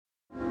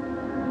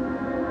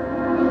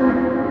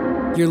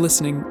You're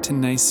listening to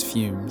Nice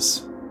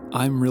Fumes.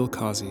 I'm Real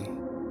Causey.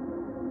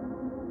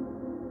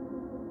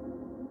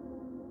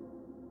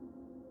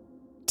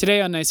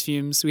 Today on Nice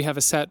Fumes, we have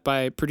a set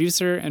by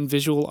producer and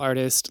visual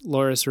artist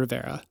Loris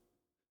Rivera.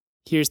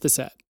 Here's the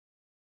set.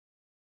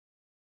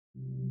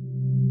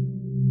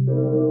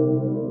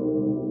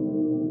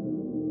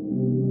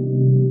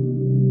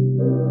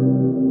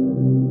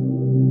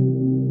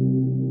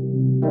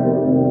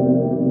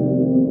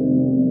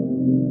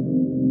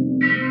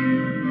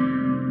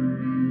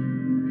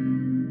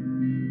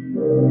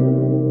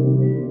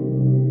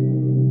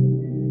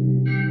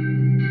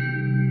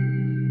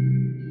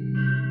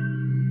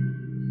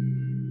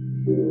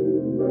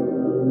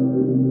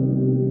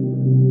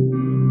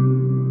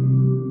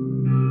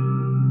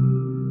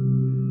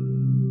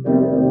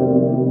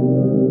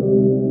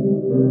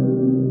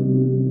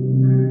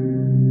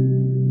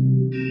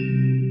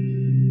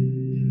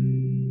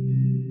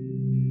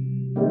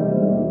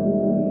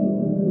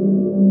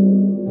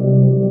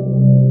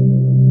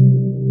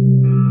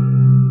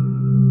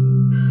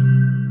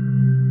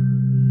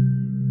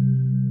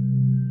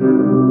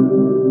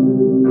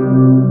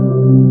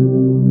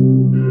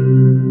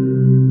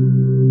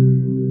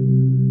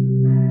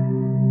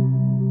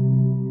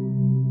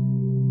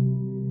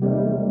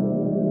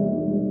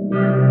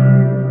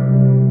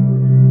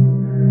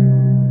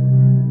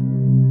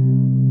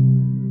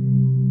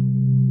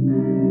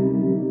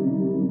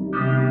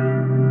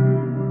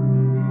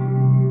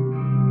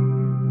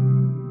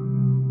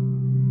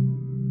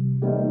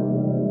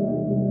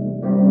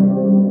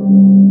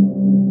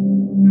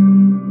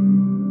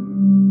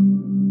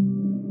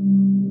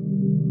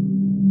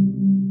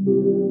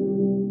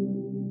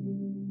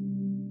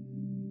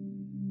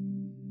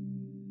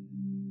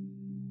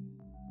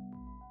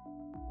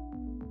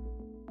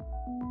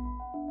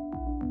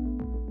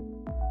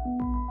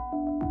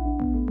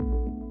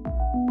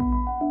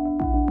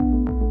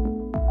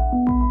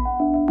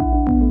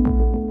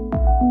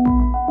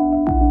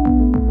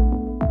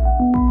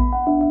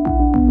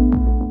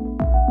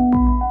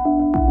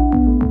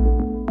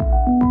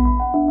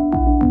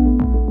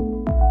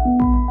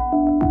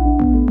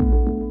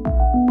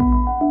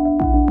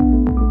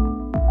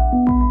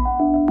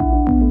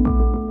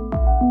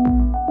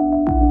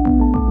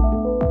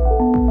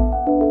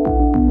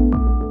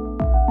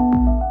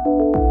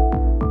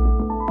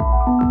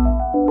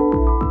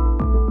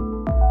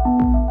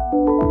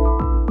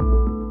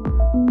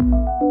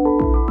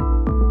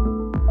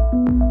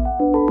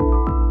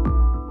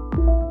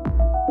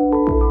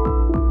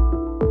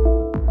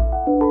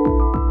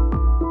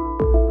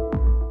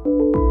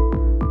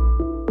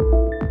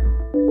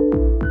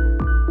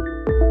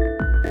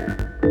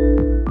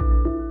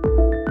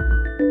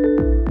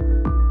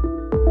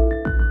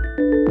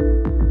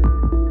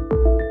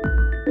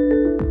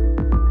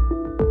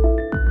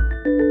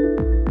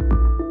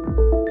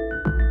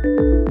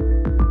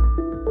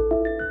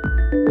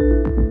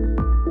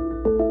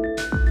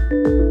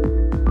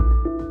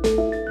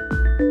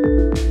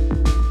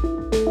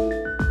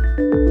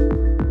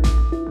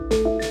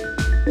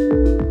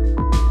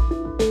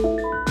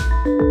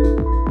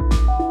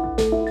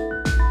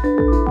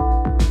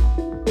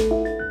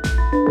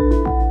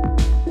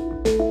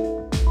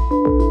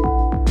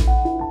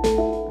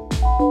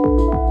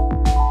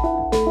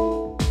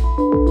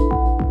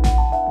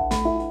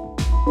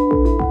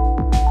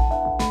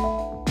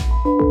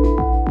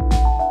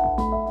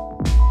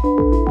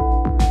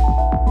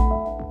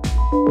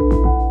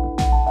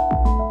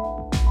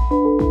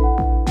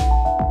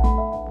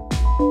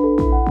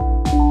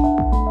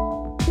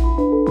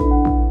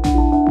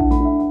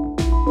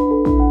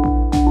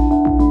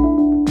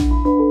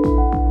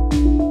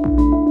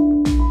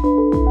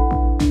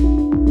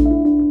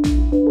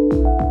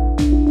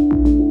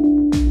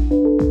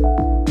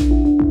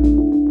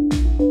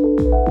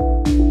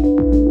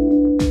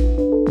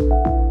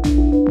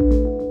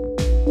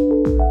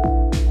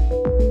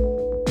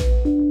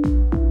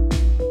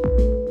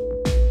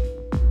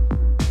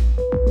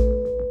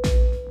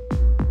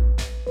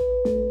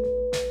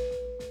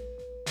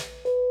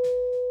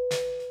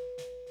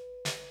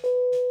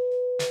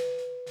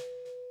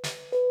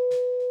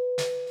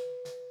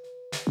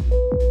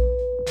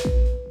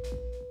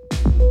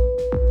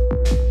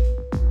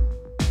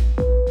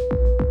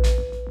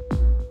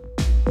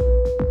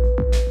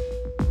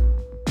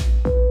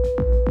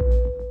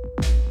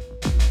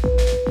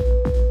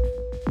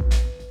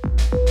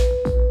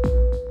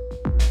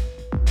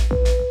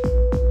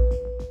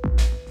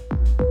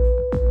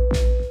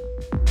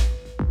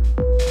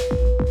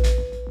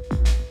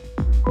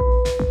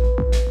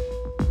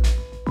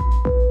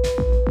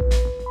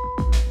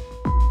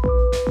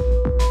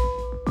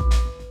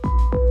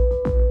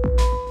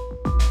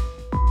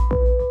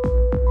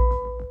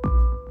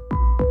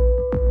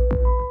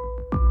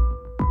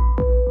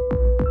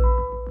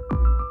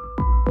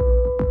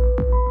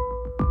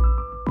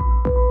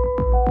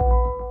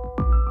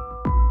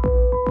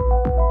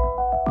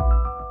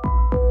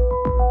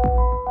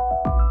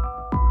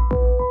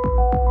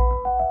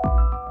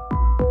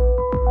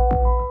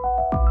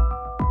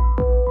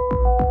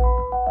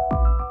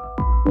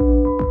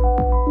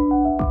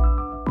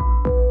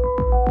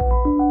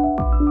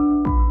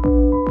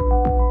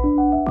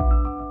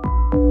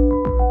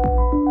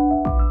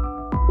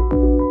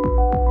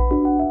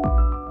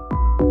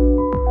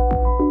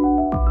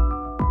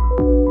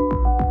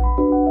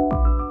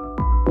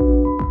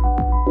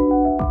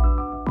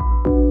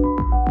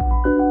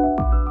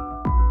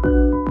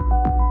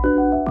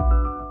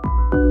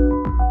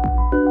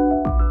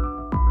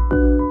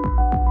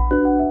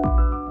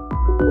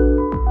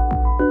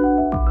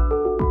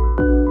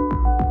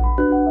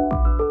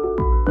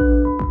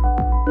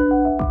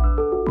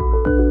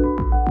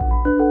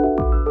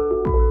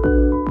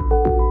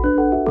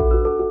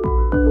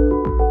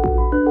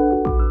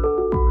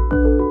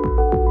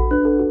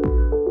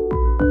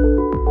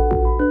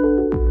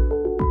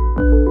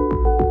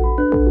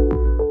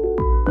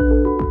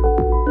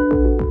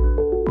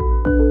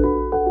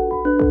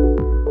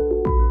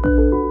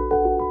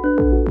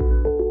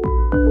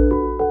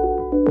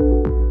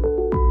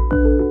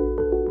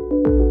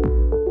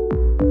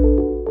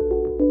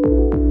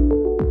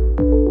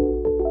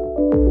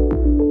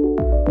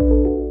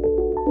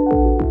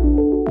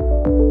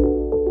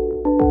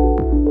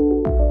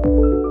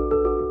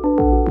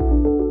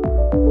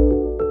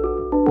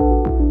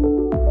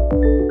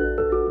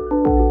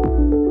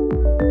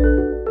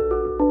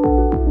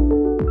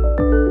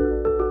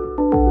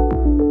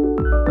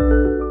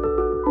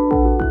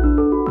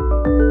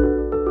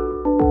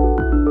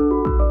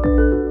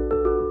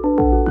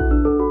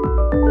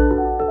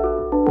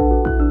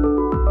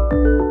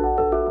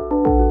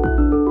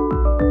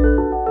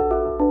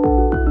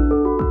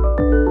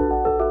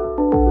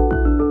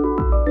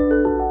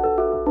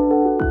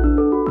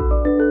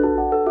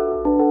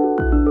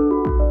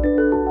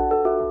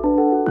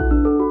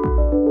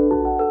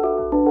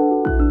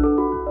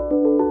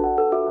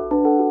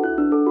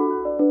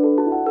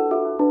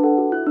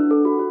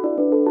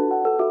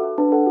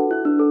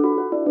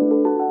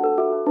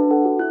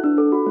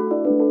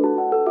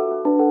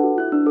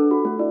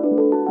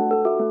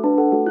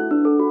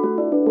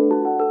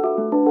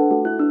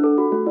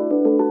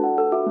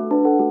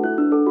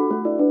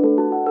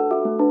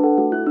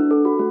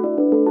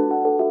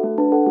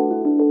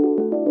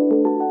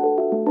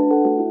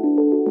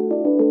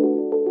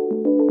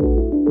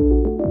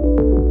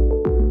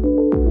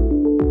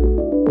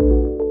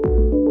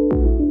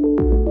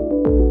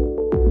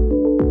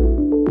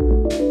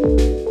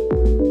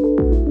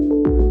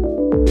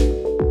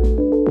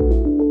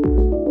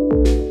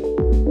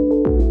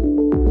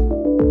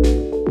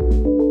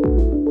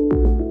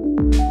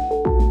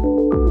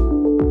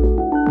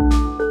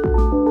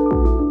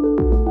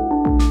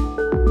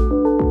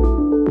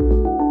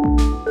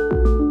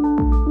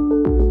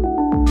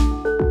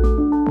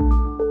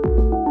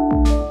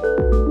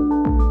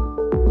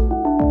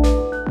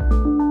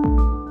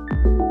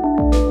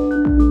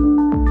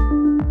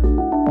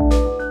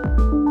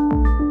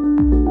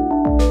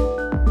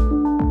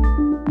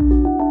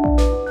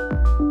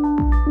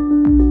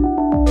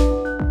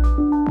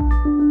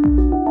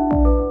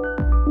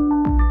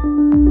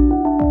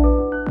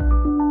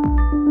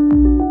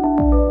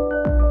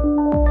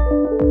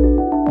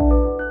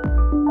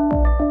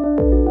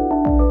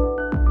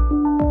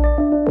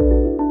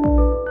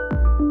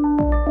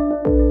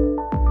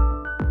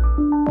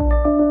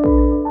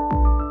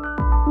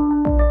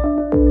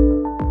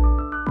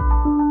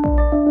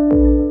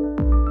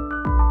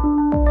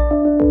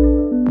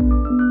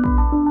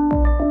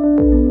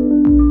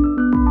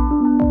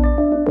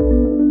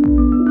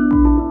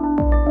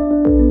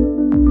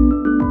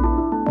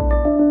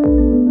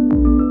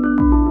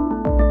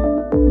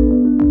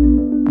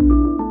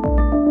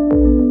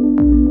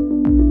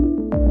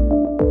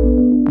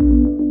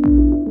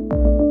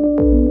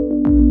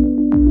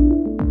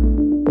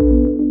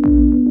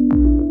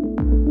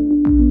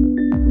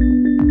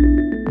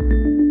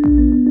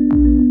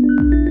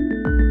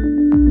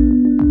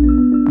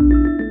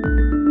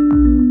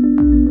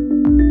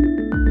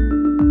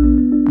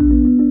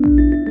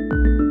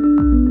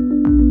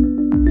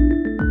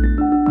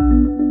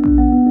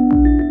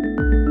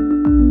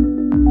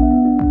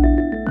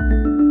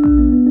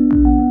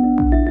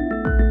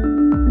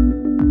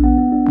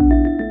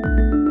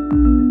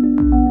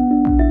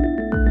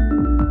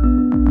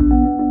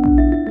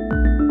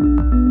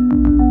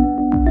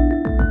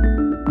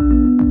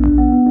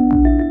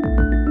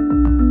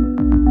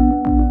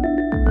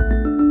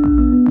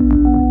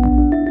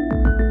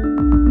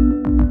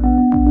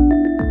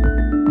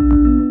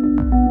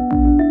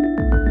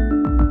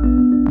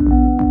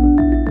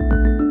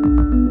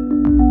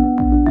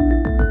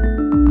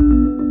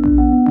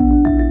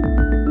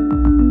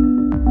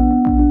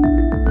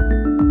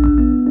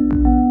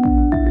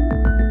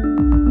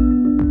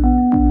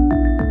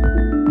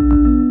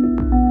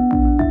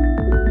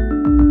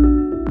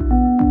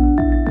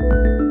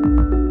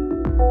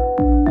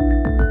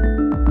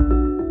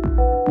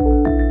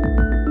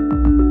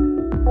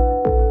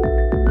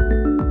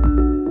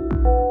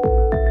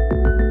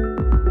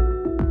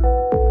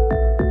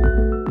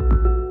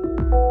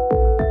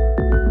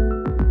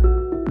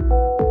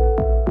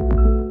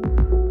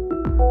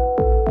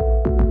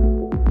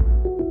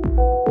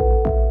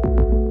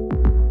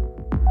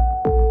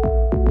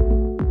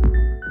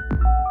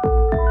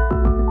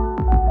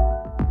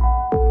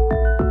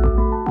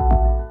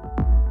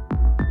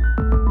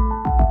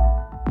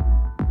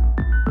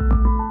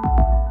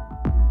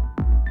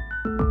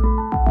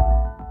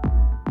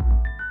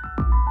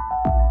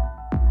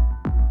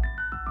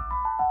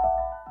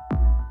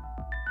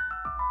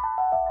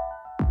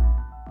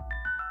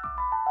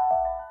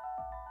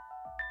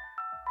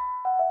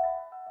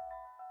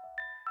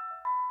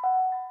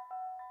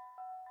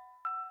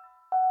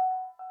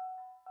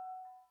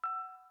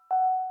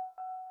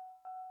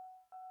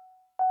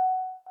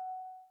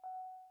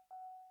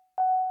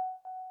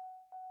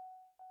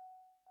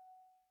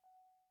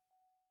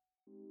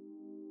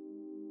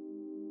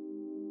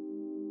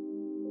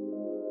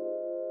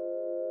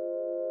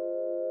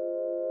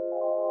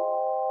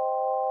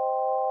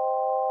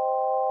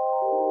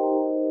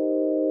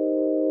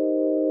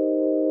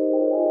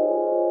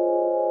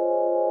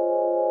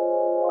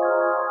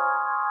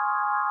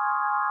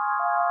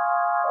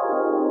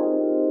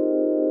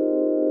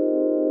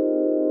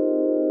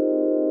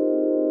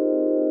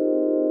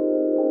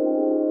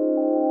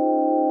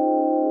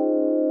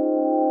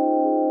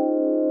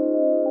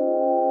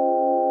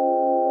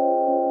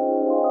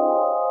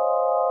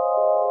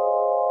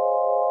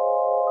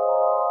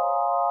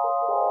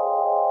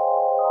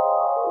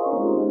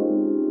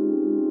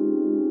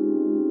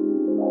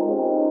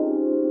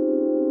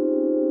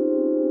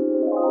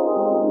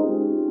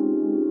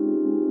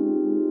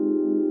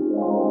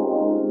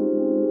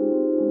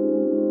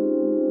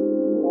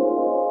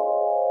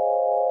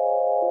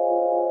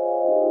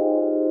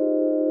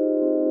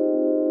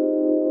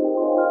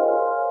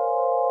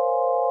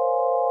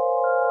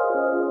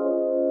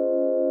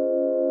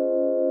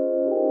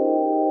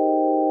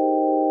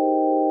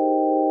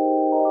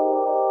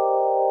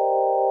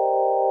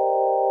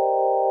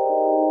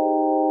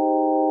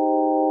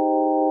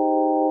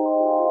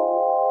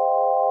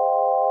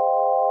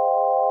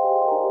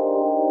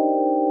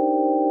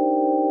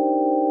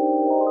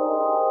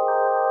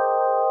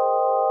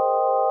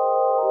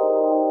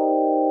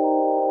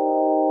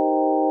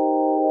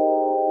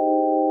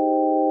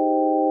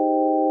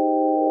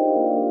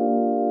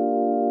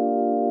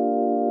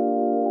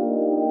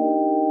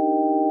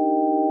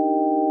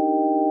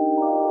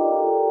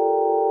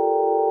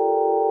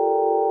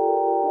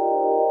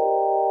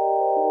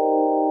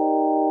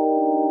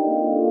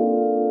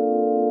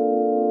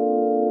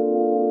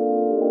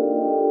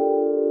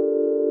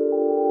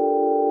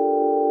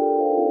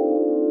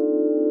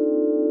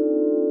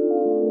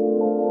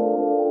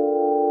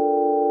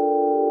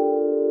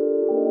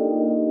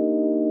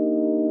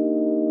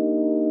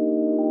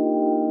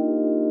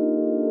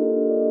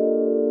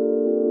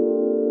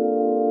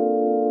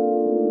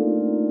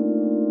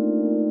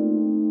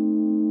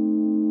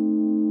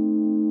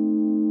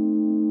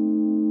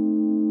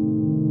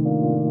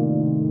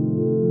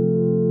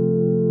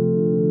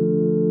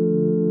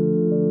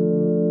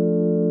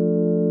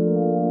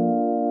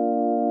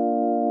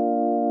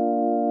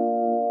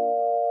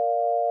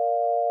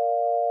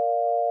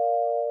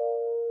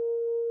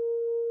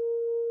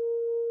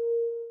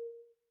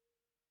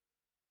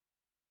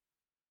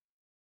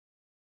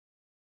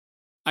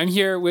 I'm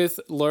here with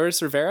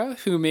Loris Rivera,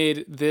 who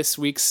made this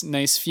week's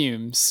Nice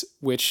Fumes,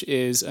 which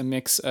is a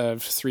mix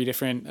of three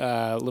different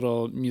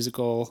little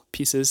musical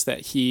pieces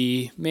that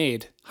he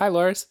made. Hi,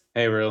 Loris.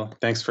 Hey, Real.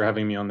 Thanks for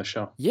having me on the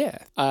show.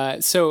 Yeah.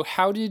 So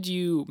how did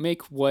you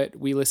make what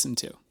we listened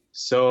to?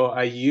 So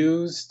I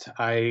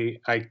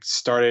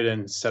started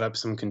and set up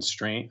some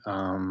constraint.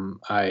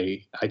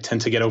 I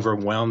tend to get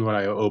overwhelmed when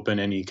I open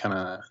any kind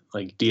of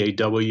like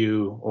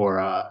DAW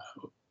or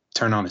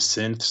turn on a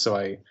synth. So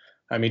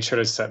I made sure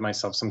to set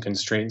myself some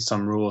constraints,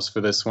 some rules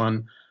for this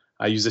one.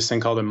 I use this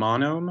thing called a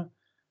monome,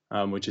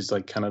 which is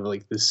like kind of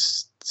like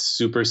this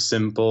super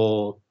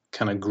simple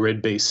kind of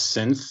grid-based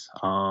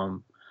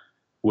synth,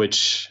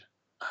 which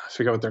I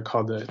forget what they're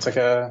called.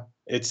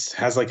 It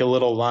has like a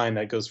little line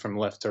that goes from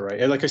left to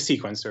right, like a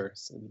sequencer.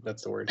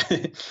 That's the word.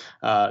 So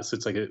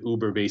it's like an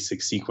uber basic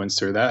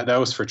sequencer. That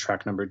was for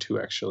track number 2,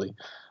 actually.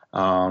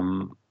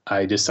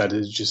 I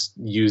decided to just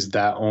use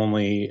that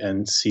only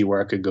and see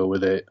where I could go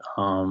with it,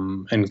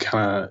 and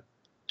kind of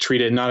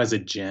treat it not as a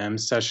jam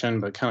session,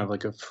 but kind of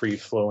like a free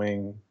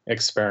flowing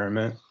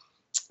experiment.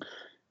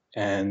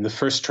 And the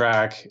first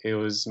track, it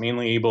was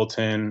mainly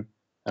Ableton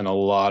and a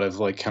lot of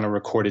like kind of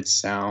recorded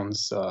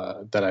sounds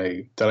that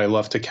I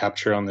love to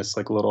capture on this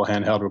like little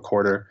handheld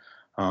recorder.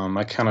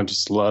 I kind of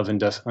just love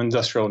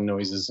industrial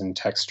noises and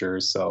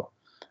textures, so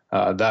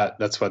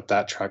that's what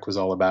that track was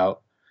all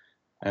about.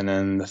 And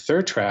then the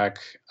third track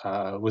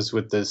was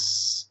with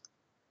this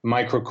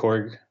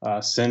microKORG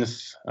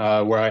synth,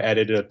 where I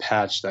edited a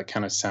patch that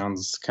kind of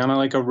sounds kind of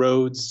like a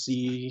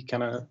Rhodesy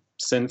kind of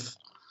synth,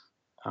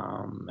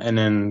 and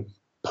then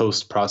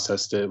post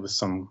processed it with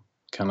some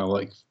kind of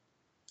like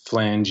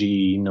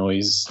flangey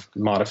noise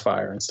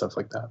modifier and stuff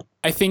like that.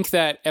 I think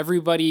that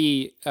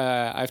everybody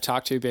I've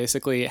talked to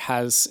basically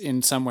has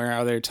in some way or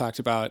other talked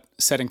about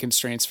setting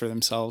constraints for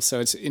themselves.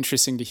 So it's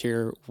interesting to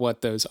hear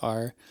what those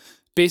are.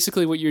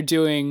 Basically what you're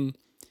doing,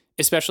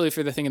 especially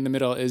for the thing in the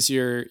middle, is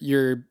you're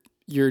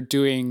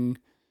doing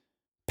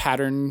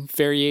pattern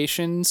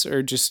variations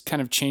or just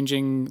kind of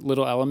changing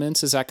little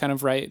elements. Is that kind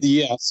of right?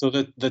 Yeah, so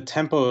the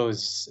tempo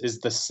is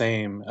the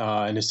same,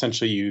 and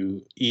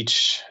essentially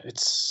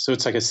it's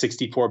like a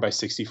 64 by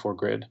 64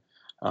 grid,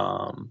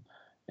 and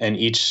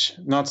each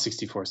not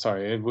 64,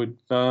 sorry,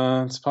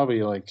 it's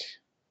probably like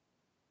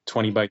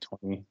 20 by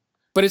 20.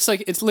 But it's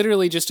like it's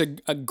literally just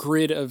a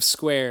grid of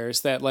squares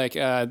that like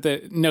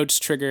the notes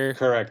trigger.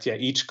 Correct. Yeah,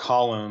 each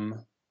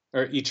column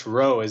or each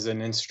row is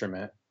an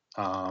instrument,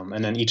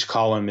 and then each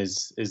column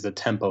is the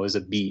tempo, is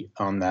a beat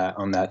on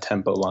that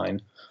tempo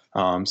line.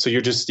 So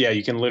you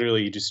can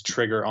literally just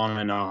trigger on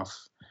and off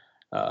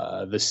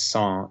the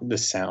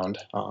sound,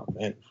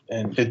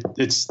 and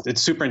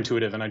it's super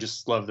intuitive, and I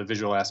just love the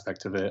visual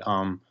aspect of it.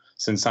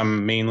 Since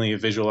I'm mainly a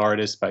visual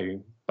artist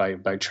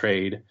by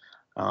trade,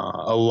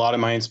 a lot of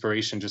my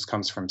inspiration just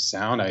comes from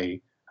sound.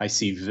 I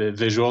see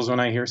visuals when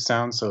I hear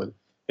sound, so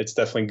it's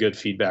definitely good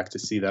feedback to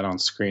see that on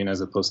screen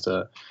as opposed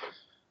to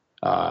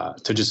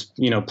just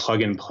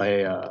plug and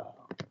play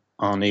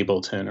on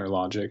Ableton or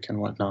Logic and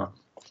whatnot.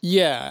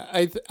 Yeah,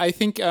 I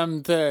think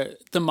the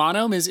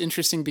monome is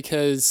interesting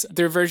because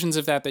there are versions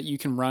of that you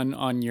can run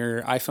on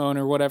your iPhone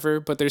or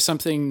whatever, but there's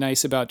something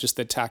nice about just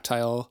the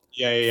tactile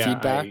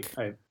feedback.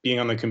 Being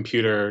on the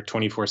computer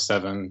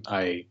 24/7,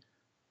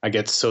 I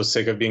get so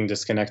sick of being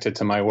disconnected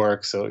to my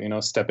work. So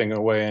stepping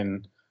away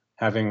and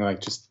having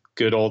like just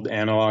good old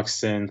analog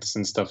synths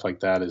and stuff like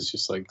that is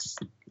just like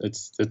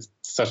it's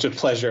such a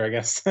pleasure, I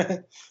guess.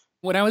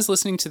 When I was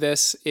listening to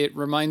this, it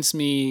reminds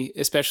me,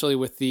 especially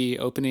with the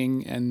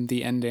opening and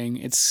the ending,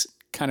 it's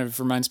kind of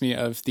reminds me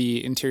of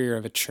the interior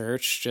of a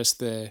church, just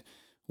the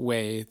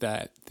way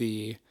that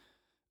the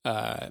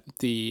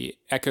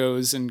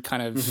echoes and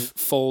kind of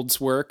folds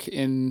work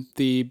in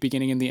the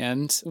beginning and the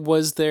end.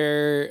 Was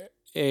there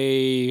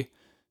a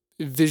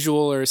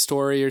visual or a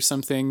story or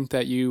something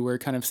that you were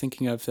kind of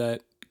thinking of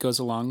that goes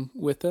along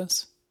with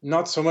this?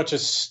 Not so much a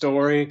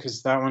story,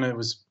 because that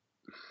one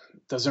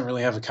doesn't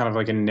really have a kind of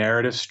like a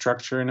narrative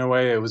structure in a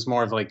way. It was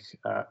more of like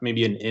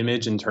maybe an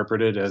image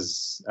interpreted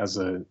as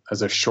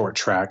a short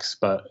tracks.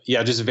 But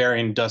yeah, just very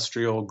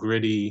industrial,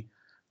 gritty,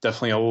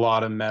 definitely a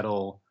lot of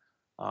metal,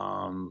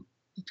 kind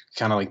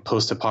of like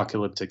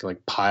post-apocalyptic,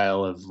 like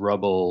pile of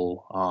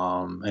rubble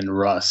and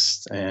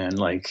rust and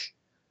like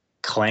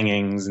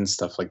clangings and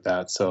stuff like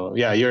that. So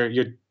yeah,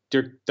 you're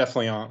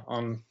definitely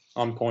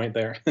on point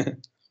there.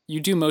 You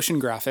do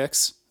motion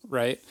graphics,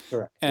 right?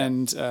 Correct.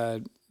 And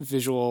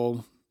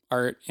visual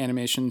art,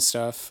 animation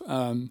stuff.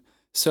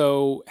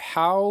 So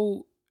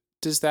how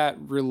does that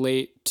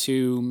relate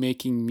to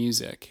making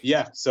music?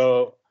 Yeah.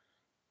 So,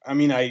 I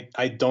mean,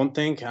 I don't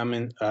think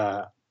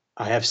I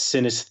have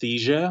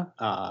synesthesia,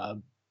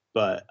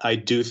 but I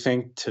do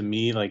think, to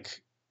me,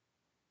 like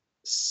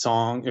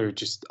song or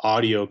just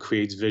audio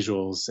creates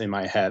visuals in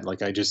my head.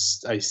 Like I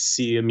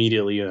see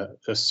immediately a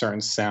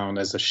certain sound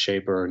as a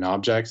shape or an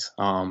object.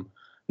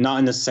 Not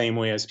in the same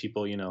way as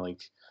people,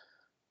 like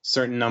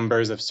certain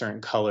numbers of certain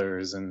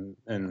colors and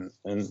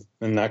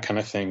that kind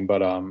of thing.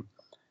 But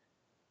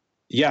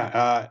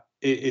yeah,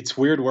 it's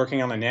weird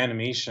working on an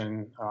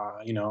animation,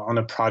 on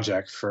a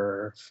project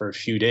for a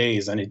few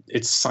days, and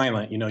it's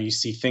silent. You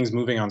see things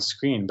moving on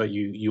screen, but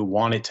you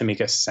want it to make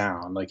a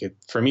sound. Like it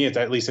for me,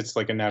 at least it's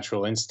like a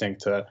natural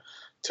instinct to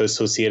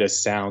associate a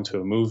sound to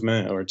a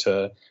movement or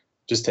to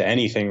just to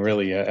anything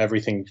really.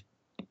 Everything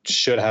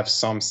should have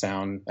some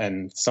sound,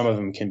 and some of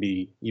them can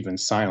be even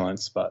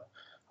silence. But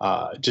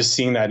just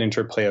seeing that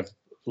interplay of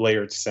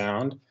layered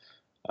sound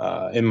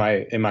in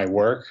my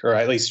work, or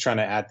at least trying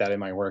to add that in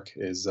my work,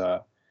 is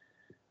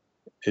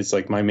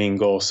like my main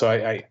goal. So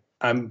I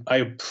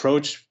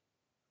approach.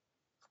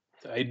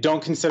 I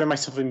don't consider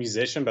myself a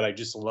musician, but I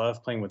just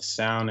love playing with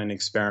sound and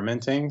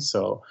experimenting.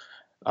 So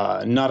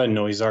not a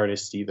noise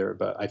artist either,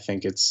 but I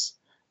think it's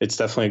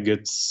definitely a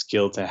good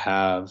skill to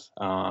have,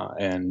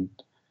 and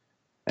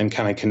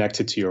kind of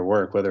connected to your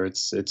work, whether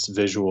it's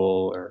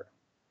visual or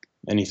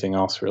anything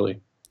else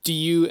really. Do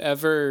you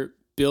ever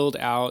build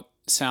out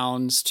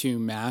sounds to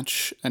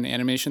match an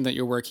animation that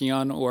you're working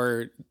on,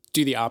 or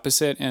do the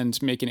opposite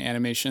and make an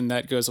animation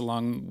that goes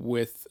along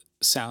with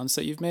sounds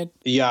that you've made?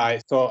 Yeah,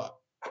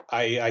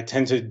 I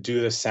tend to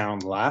do the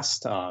sound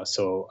last.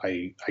 So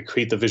I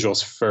create the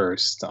visuals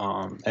first,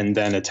 and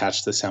then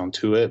attach the sound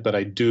to it. But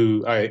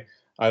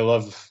I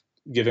love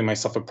giving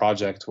myself a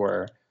project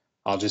where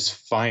I'll just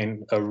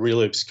find a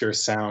really obscure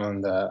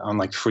sound on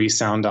like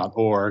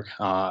freesound.org,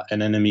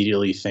 and then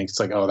immediately think it's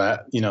like, oh,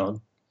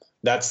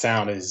 that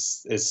sound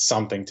is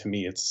something to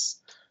me.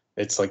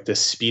 It's like this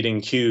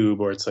speeding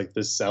cube, or it's like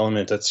this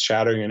element that's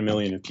shattering in a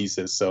million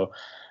pieces. So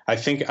I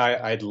think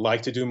I'd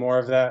like to do more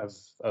of that,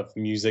 of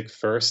music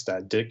first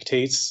that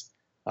dictates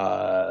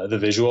the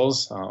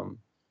visuals.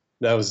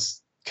 That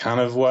was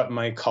kind of what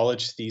my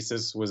college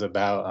thesis was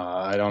about.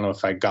 I don't know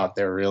if I got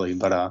there really,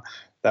 but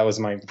that was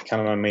my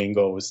main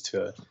goal, was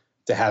to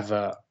have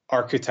a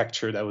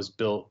architecture that was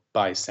built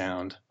by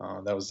sound.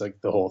 That was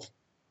like the whole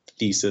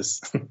thesis.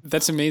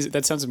 That's amazing.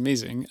 That sounds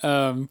amazing.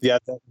 Yeah,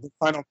 the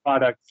final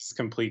product is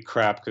complete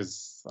crap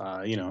because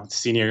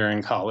senior year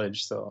in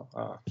college, so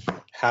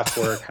half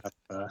work,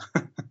 half.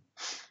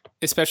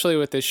 Especially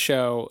with this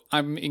show,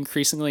 I'm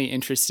increasingly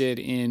interested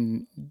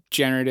in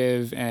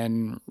generative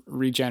and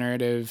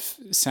regenerative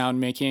sound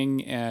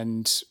making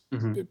and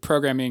Mhm.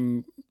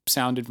 programming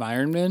sound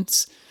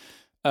environments.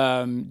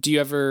 Do you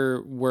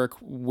ever work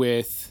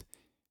with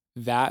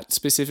that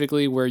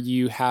specifically, where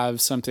you have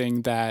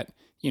something that,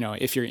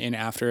 if you're in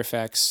After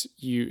Effects,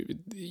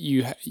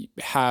 you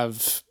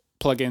have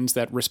plugins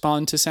that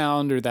respond to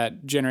sound or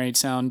that generate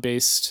sound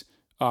based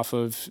off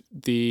of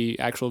the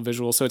actual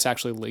visual, so it's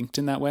actually linked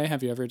in that way?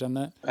 Have you ever done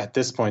that? At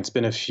this point, it's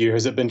been a few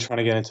years. I've been trying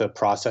to get into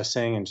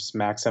processing and just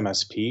Max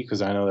MSP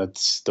because I know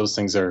those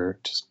things are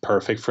just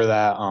perfect for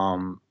that.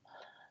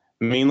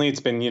 Mainly, it's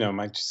been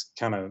my just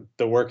kind of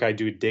the work I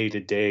do day to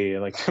day,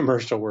 like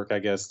commercial work, I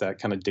guess, that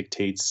kind of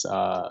dictates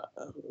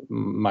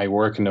my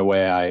work in a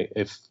way.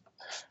 If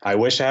I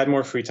wish I had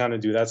more free time to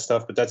do that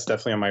stuff, but that's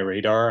definitely on my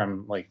radar.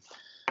 I'm like,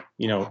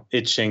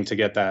 itching to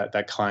get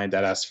that client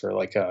that asks for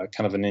like a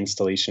kind of an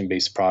installation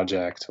based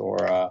project,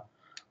 or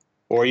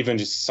even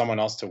just someone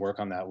else to work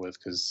on that with,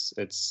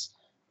 because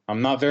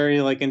I'm not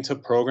very like into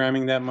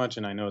programming that much,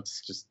 and I know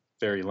it's just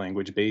very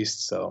language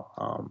based. So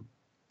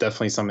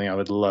definitely something I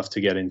would love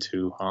to get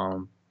into,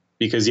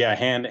 because yeah,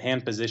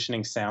 hand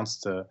positioning sounds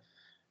to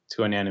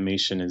an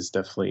animation is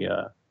definitely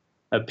a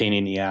pain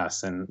in the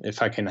ass. And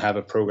if I can have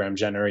a program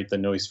generate the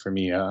noise for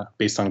me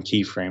based on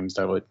keyframes,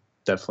 that would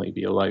definitely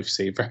be a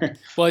lifesaver.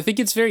 Well, I think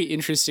it's very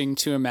interesting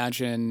to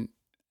imagine,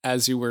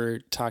 as you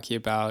were talking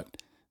about,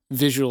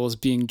 visuals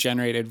being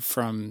generated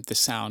from the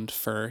sound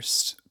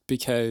first,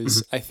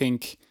 because I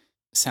think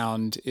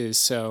sound is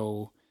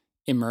so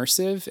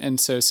immersive and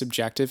so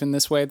subjective in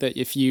this way that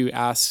if you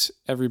asked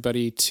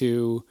everybody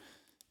to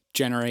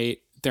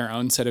generate their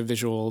own set of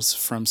visuals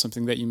from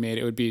something that you made,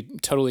 it would be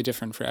totally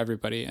different for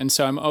everybody. And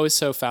so I'm always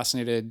so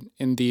fascinated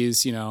in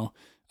these,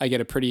 I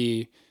get a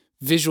pretty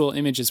visual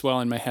image as well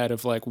in my head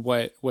of like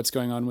what's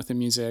going on with the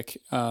music,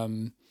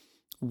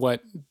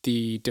 what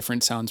the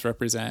different sounds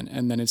represent.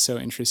 And then it's so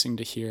interesting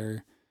to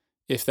hear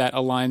if that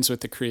aligns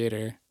with the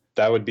creator.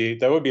 That would be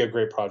a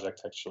great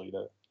project, actually,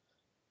 to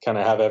kind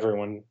of have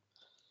everyone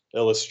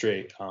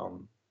illustrate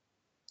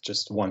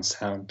just one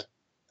sound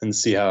and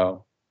see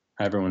how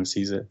everyone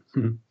sees it.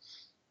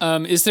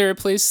 Is there a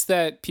place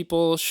that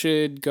people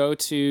should go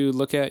to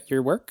look at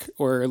your work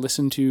or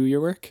listen to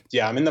your work?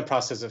 Yeah, I'm in the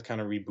process of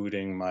kind of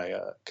rebooting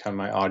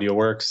my audio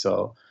work.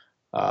 So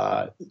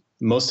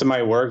most of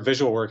my work,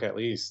 visual work at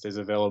least, is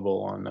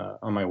available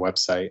on my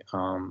website,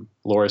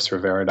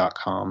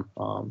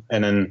 lorisrivera.com.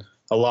 And then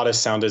a lot of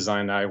sound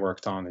design that I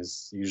worked on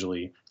is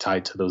usually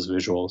tied to those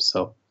visuals.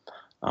 So,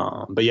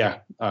 but yeah,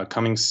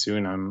 coming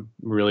soon. I'm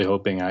really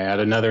hoping I add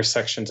another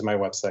section to my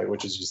website,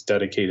 which is just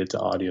dedicated to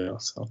audio.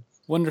 So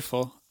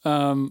wonderful.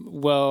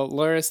 Well,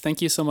 Loris,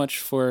 thank you so much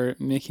for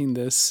making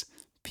this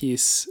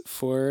piece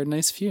for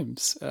Nice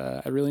Fumes.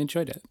 I really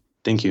enjoyed it.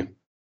 thank you.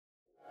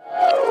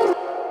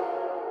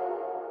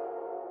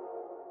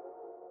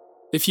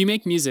 If you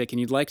make music and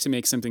you'd like to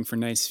make something for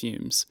Nice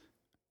Fumes,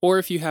 Or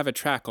if you have a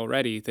track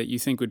already that you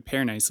think would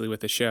pair nicely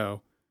with the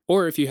show,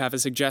 or if you have a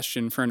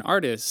suggestion for an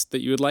artist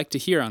that you would like to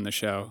hear on the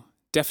show,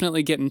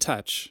 definitely get in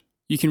touch.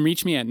 You can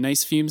reach me at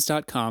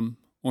nicefumes.com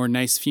or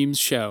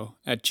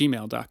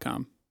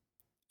nicefumesshow@gmail.com.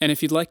 And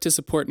if you'd like to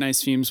support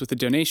Nice Fumes with a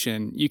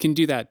donation, you can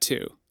do that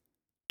too.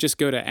 Just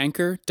go to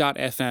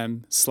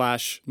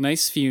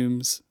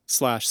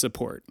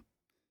anchor.fm/nicefumes/support.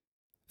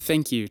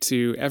 Thank you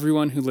to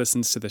everyone who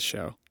listens to this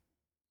show.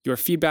 Your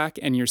feedback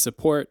and your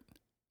support,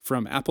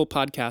 from Apple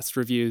Podcast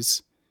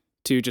reviews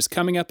to just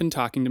coming up and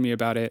talking to me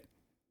about it,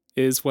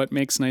 is what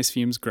makes Nice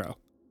Fumes grow.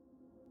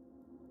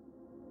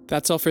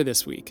 That's all for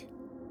this week.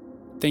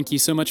 Thank you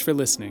so much for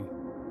listening.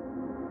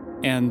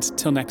 And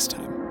till next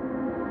time.